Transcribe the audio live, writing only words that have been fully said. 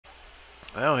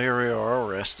Well, here we are,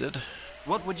 arrested.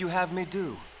 What would you have me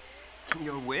do?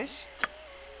 Your wish?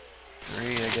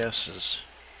 3, I guess, is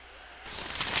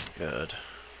good.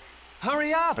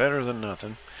 Hurry up! Better than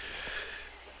nothing.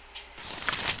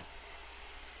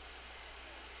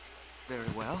 Very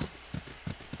well.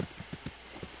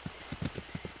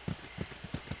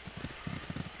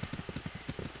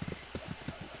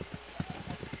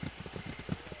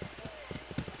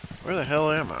 Where the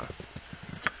hell am I?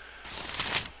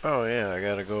 Oh yeah, I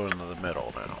gotta go into the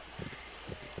middle now.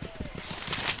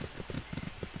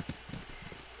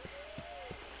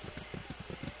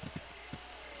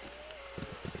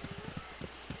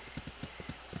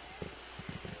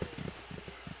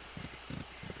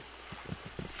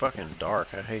 Fucking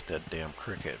dark. I hate that damn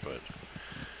cricket, but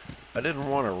I didn't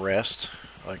want to rest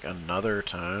like another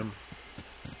time.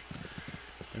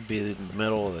 It'd be the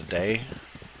middle of the day.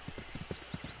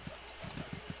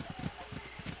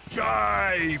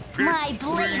 My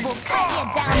blade will cut you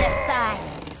down the side.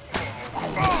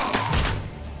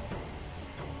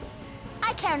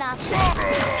 I care not.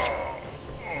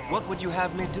 What would you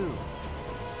have me do?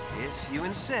 If you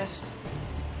insist.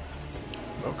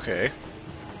 Okay.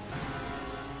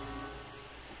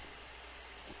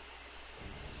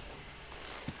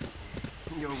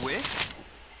 Your wish?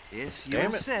 If you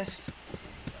Damn it. insist.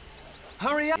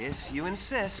 Hurry up! If you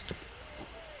insist.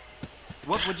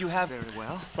 What would you have? Very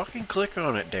well. Fucking click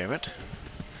on it, damn it.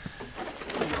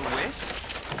 Your wish?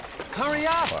 Hurry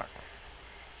up! Fuck.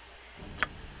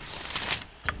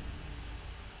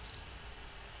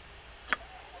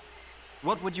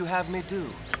 What would you have me do?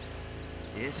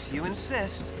 If you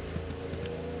insist.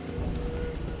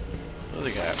 What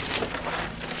do they got?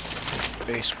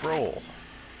 Base scroll.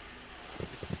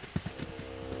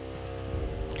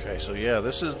 Okay, so yeah,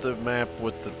 this is the map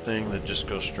with the thing that just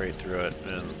goes straight through it,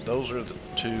 and those are the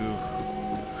two.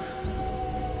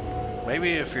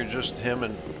 Maybe if you're just him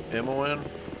and Imoen,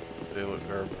 it would,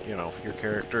 or you know, your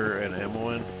character and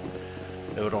Imoen,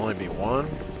 it would only be 1.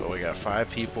 But we got 5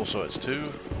 people, so it's 2.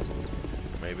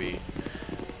 Maybe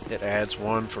it adds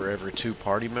 1 for every 2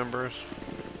 party members.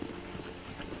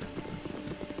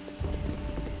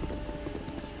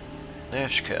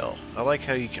 Nashkel. I like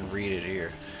how you can read it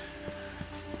here.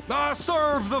 I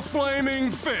serve the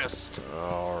flaming fist.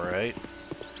 Alright.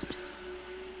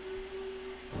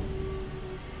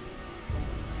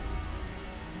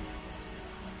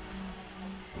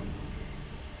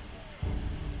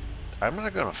 I'm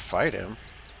not gonna fight him.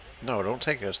 No, don't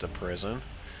take us to prison.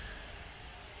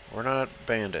 We're not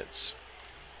bandits.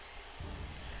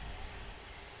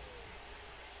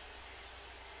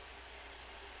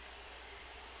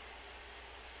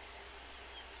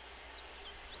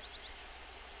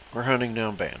 We're hunting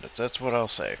down bandits. That's what I'll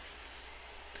say.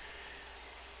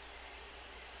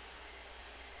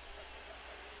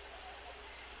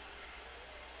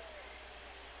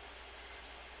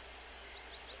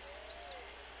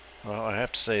 Well, I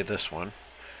have to say this one.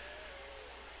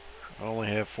 I only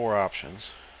have 4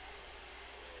 options.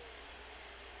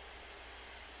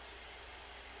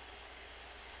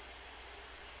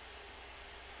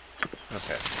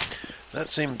 Okay. That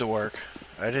seemed to work.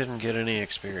 I didn't get any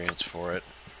experience for it.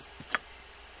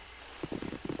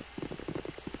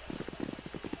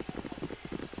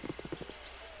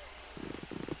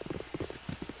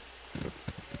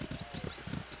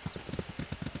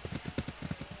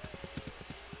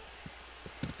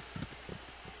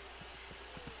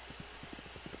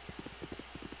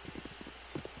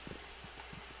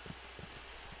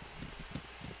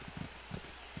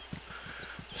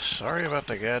 Sorry about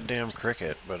the goddamn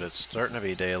cricket, but it's starting to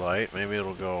be daylight. Maybe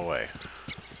it'll go away.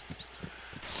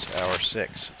 It's hour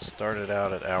 6. It started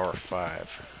out at hour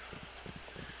 5.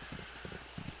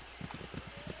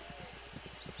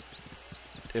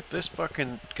 If this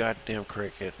fucking goddamn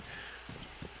cricket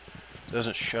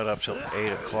doesn't shut up till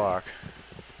 8 o'clock,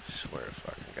 I swear to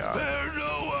fucking God. Spare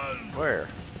no one. Where?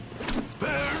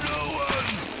 Spare no one.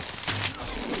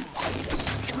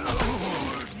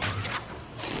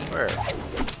 Where?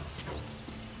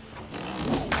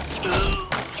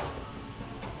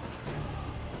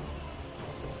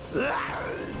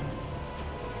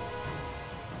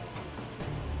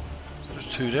 There's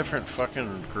 2 different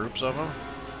fucking groups of them.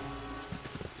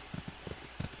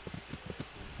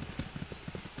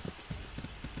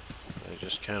 They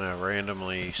just kind of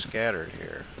randomly scattered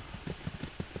here.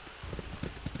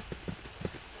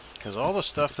 Because all the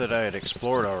stuff that I had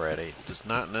explored already does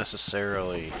not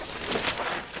necessarily...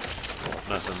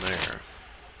 nothing there.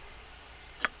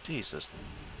 Jesus.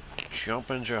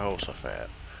 Jumping Jehoshaphat.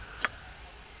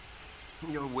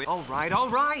 Your wish. All right, all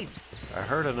right. I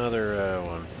heard another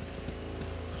one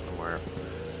somewhere.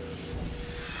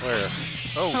 Where?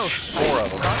 Oh, four of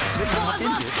them.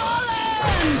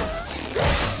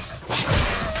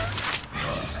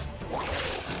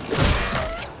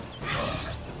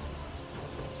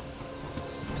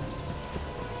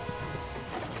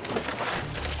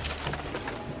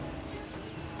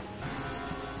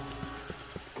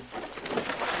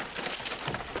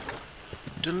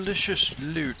 Delicious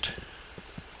loot.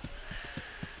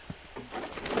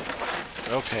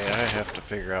 Okay, I have to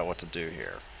figure out what to do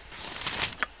here.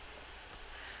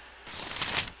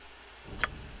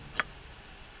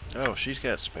 Oh, she's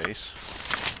got space.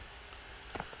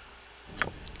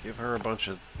 Give her a bunch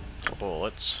of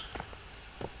bullets.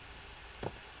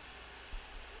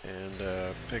 And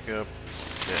pick up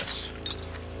this.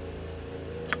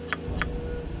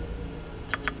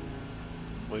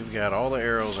 We've got all the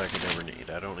arrows I could ever need.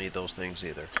 I don't need those things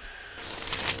either.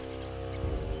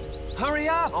 Hurry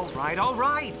up! All right, all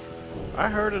right. I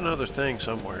heard another thing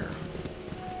somewhere.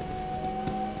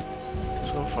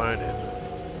 Let's go find it.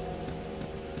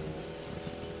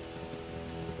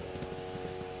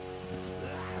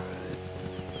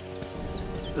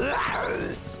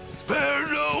 Spare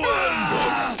no one!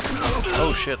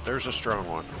 Oh shit, there's a strong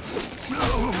one.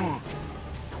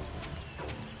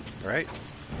 Right?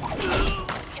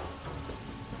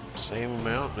 Same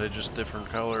amount, they're just different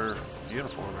color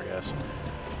uniform, I guess.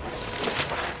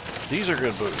 These are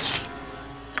good boots.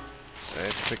 I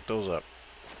have to pick those up.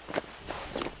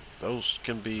 Those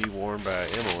can be worn by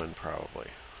Emmeline, probably.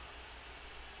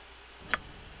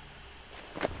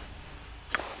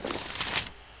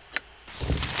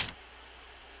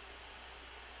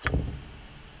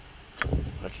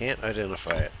 I can't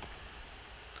identify it.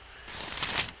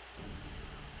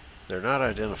 They're not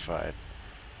identified.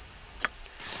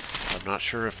 I'm not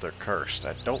sure if they're cursed.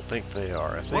 I don't think they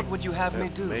are. I think What would you have me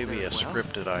do? maybe a Well?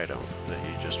 scripted item that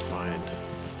you just find.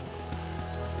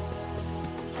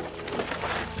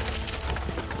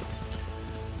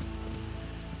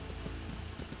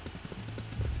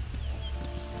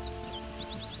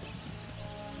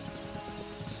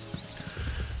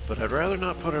 But I'd rather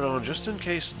not put it on just in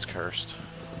case it's cursed.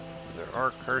 There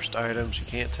are cursed items. You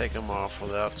can't take them off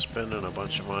without spending a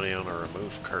bunch of money on a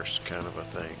remove curse kind of a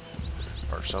thing.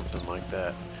 Or something like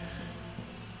that.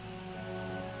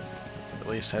 At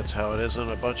least that's how it is in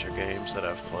a bunch of games that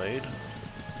I've played.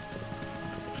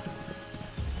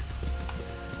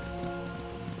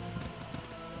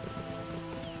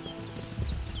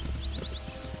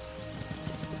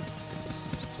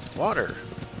 Water.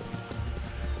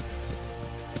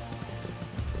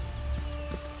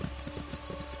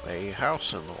 A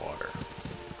house in the water.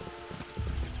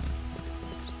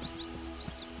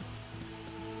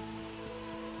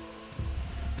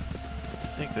 I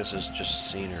think this is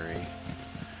just scenery.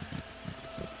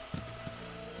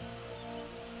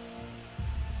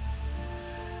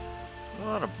 A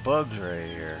lot of bugs right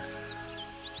here.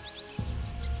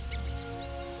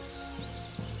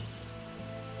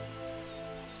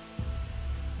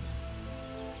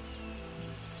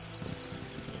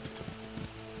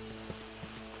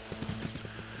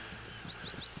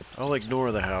 I'll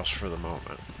ignore the house for the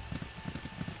moment.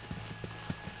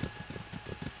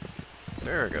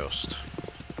 There, a ghost.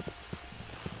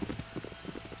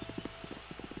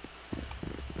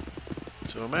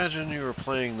 So imagine you were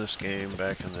playing this game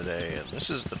back in the day, and this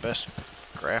is the best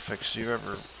graphics you've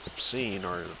ever seen,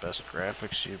 or the best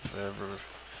graphics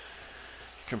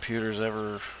computer's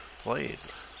ever played.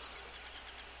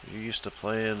 You used to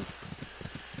play in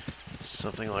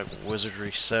something like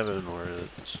Wizardry 7, where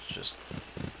it's just...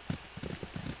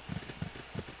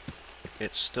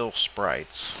 it's still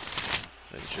sprites.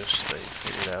 They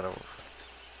figured out a...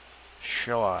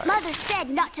 Shall I? Mother said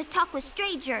not to talk with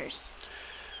strangers.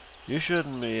 You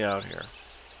shouldn't be out here.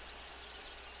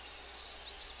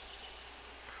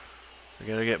 We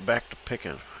gotta get back to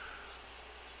picking.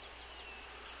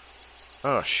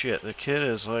 Oh shit, the kid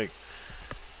is like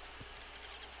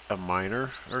a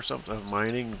miner or something,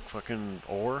 mining fucking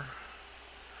ore.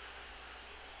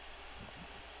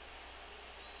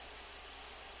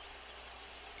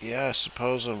 Yeah, I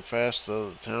suppose I'm fast, though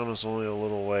the town is only a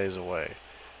little ways away.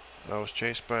 I was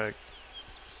chased by a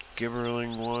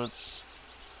gibberling once.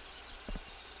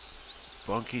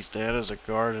 Bunky's dad is a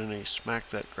guard and he smacked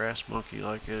that grass monkey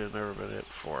like it had never been hit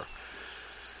before.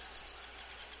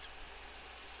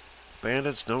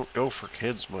 Bandits don't go for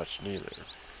kids much, neither.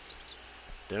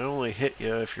 They only hit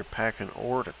you if you're packing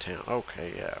ore to town.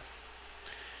 Okay, yeah.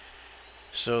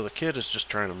 So the kid is just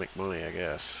trying to make money, I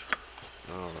guess.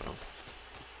 I don't know.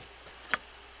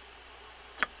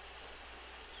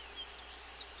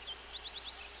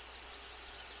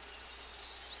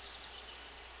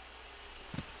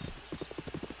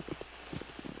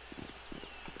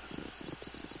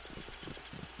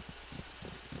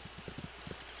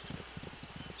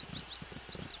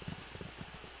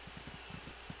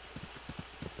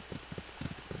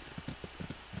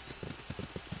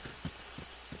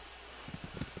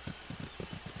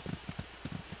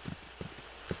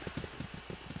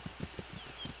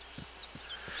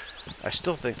 I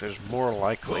still think there's more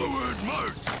likely. Forward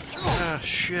march! Ah,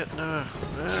 shit, no.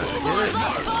 Forward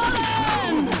march!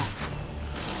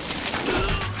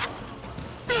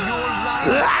 Your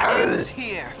life ends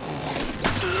here.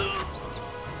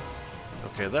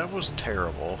 Okay, that was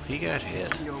terrible. He got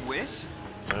hit. Your wish?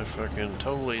 I fucking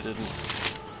totally didn't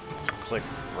click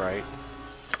right.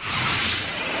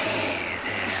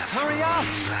 Hurry up!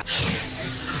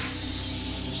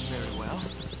 Very well.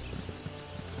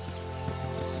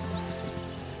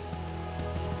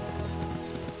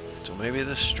 So maybe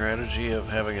the strategy of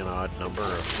having an odd number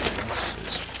of things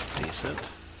is decent.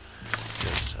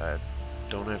 Because I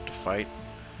don't have to fight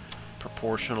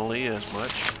proportionally as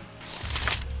much.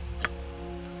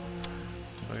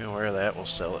 I'm gonna wear that, we'll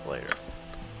sell it later.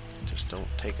 Just don't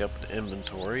take up the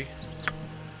inventory.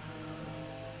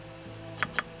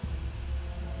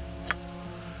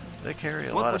 They carry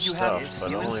a lot of stuff,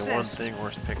 but only one thing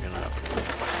worth picking up.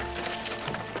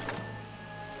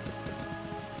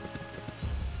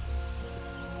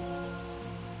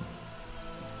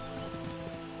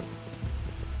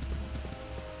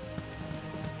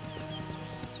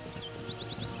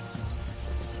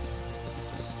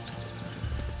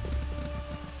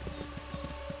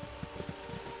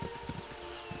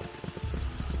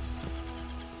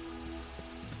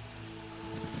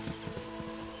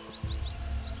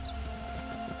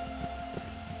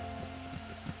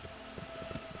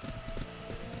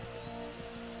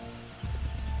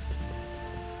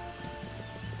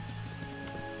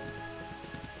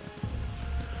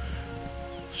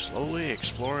 Slowly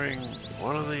exploring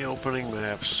one of the opening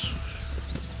maps.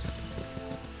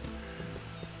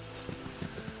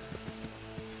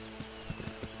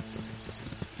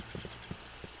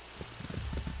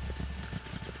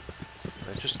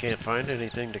 I just can't find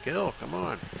anything to kill. Come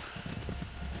on.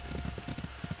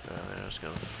 I'm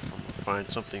gonna find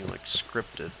something like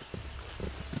scripted.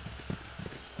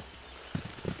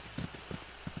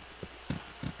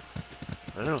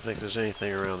 I don't think there's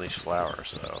anything around these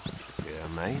flowers, though. Yeah,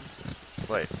 mate.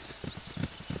 Wait,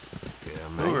 Yeah,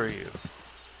 mate. who are you?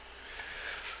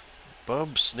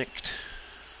 Bub Snicked.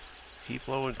 Keep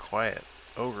low and quiet.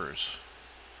 Ogres.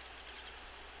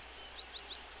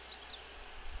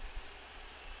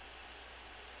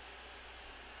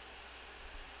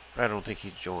 I don't think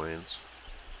he joins.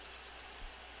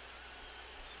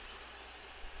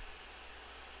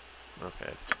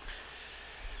 Okay.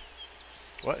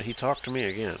 What? He talked to me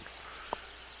again.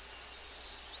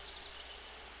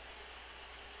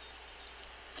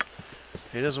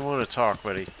 He doesn't want to talk,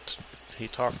 but he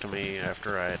talked to me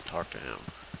after I had talked to him.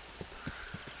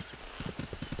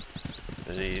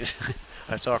 And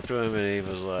I talked to him and he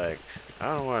was like,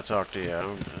 I don't want to talk to you.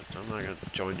 I'm not going to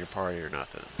join your party or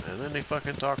nothing. And then he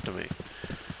fucking talked to me.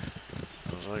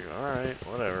 I was like, alright,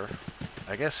 whatever.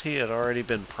 I guess he had already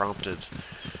been prompted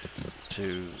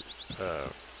to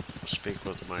speak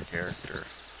with my character.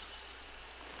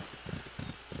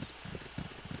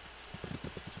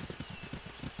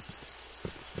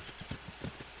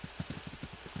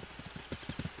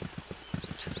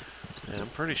 And I'm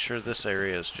pretty sure this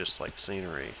area is just like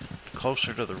scenery.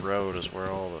 Closer to the road is where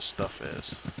all the stuff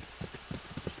is.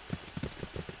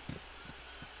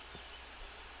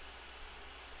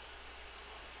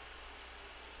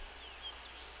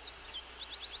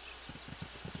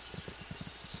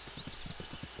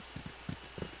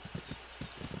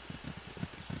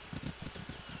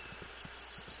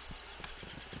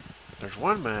 There's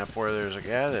one map where there's a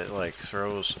guy that like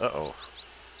throws, uh-oh,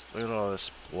 look at all this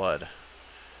blood.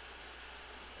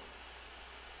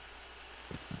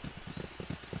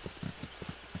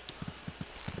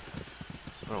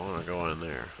 I don't want to go in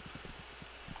there.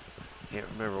 Can't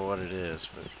remember what it is,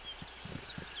 but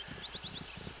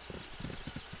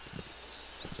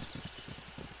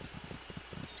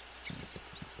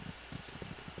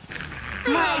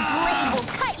My blade will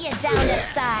cut you down the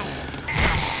side.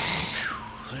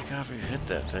 thank God we hit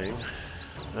that thing.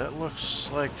 That looks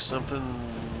like something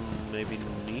maybe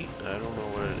neat. I don't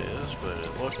know what it is, but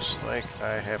it looks like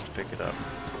I have to pick it up.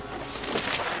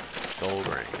 Gold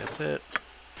ring, that's it.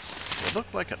 It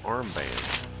looked like an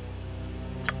armband.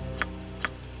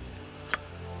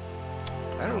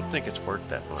 I don't think it's worth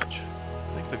that much.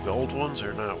 I think the gold ones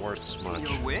are not worth as much.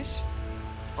 Your wish?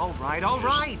 All right, all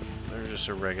right. They're just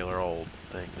a regular old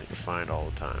thing that you find all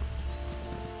the time.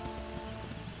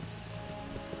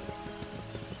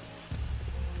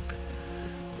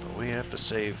 But we have to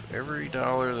save every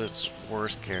dollar that's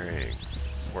worth carrying,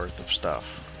 worth of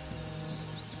stuff.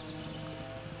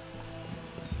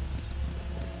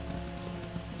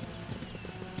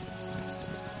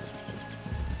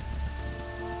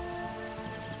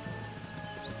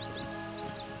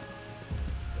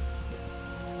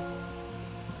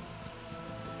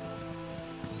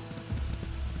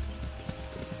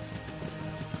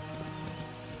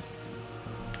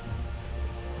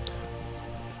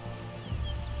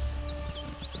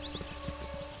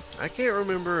 I can't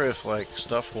remember if, like,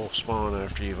 stuff will spawn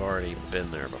after you've already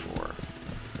been there before.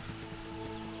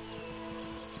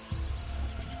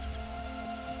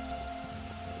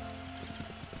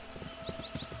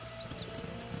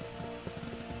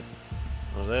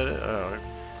 Was that it? Oh,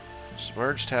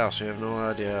 submerged house. You have no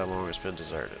idea how long it's been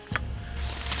deserted.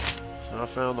 So I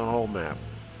found the whole map.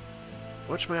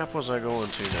 Which map was I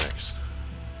going to next?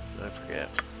 I forget.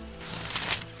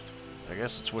 I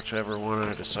guess it's whichever one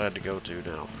I decide to go to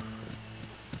now.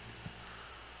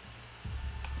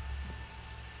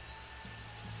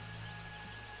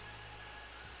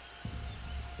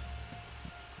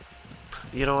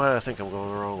 You know what? I think I'm going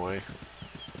the wrong way.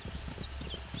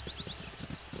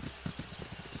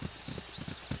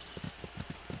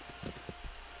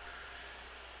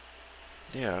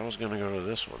 Yeah, I was gonna go to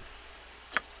this one.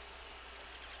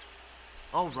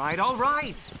 All right, all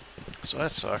right. So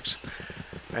that sucks.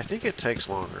 I think it takes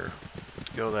longer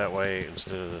to go that way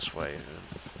instead of this way.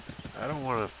 I don't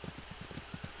want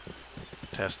to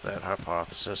test that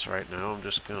hypothesis right now. I'm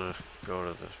just gonna go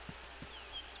to the...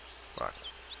 Fuck.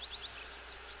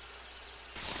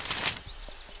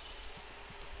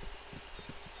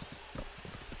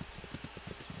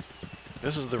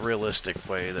 This is the realistic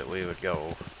way that we would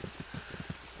go.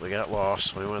 We got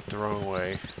lost. We went the wrong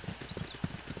way.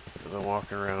 We've been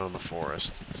walking around in the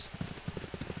forest.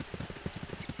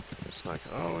 It's like,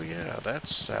 oh yeah,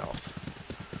 that's south.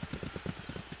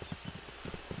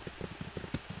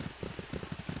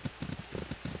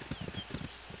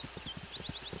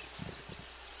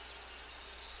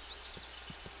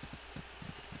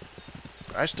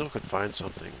 I still could find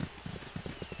something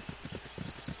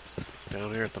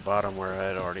down here at the bottom where I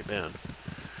had already been.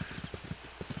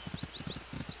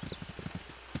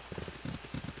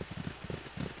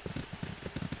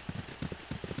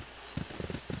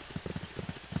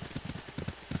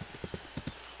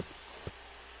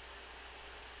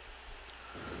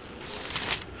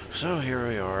 So here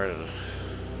we are at a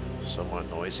somewhat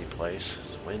noisy place.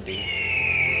 It's windy.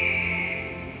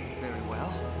 Very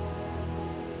well.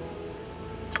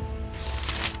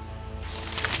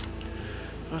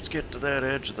 Let's get to that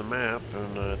edge of the map,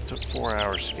 and it took 4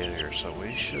 hours to get here, so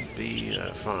we should be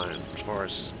fine as far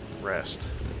as rest.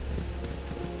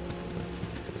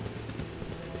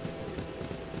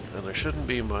 And there shouldn't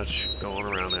be much going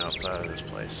around outside of this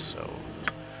place, so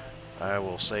I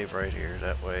will save right here.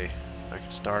 That way I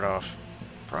can start off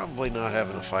probably not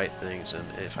having to fight things, and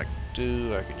if I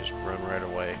do, I can just run right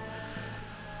away.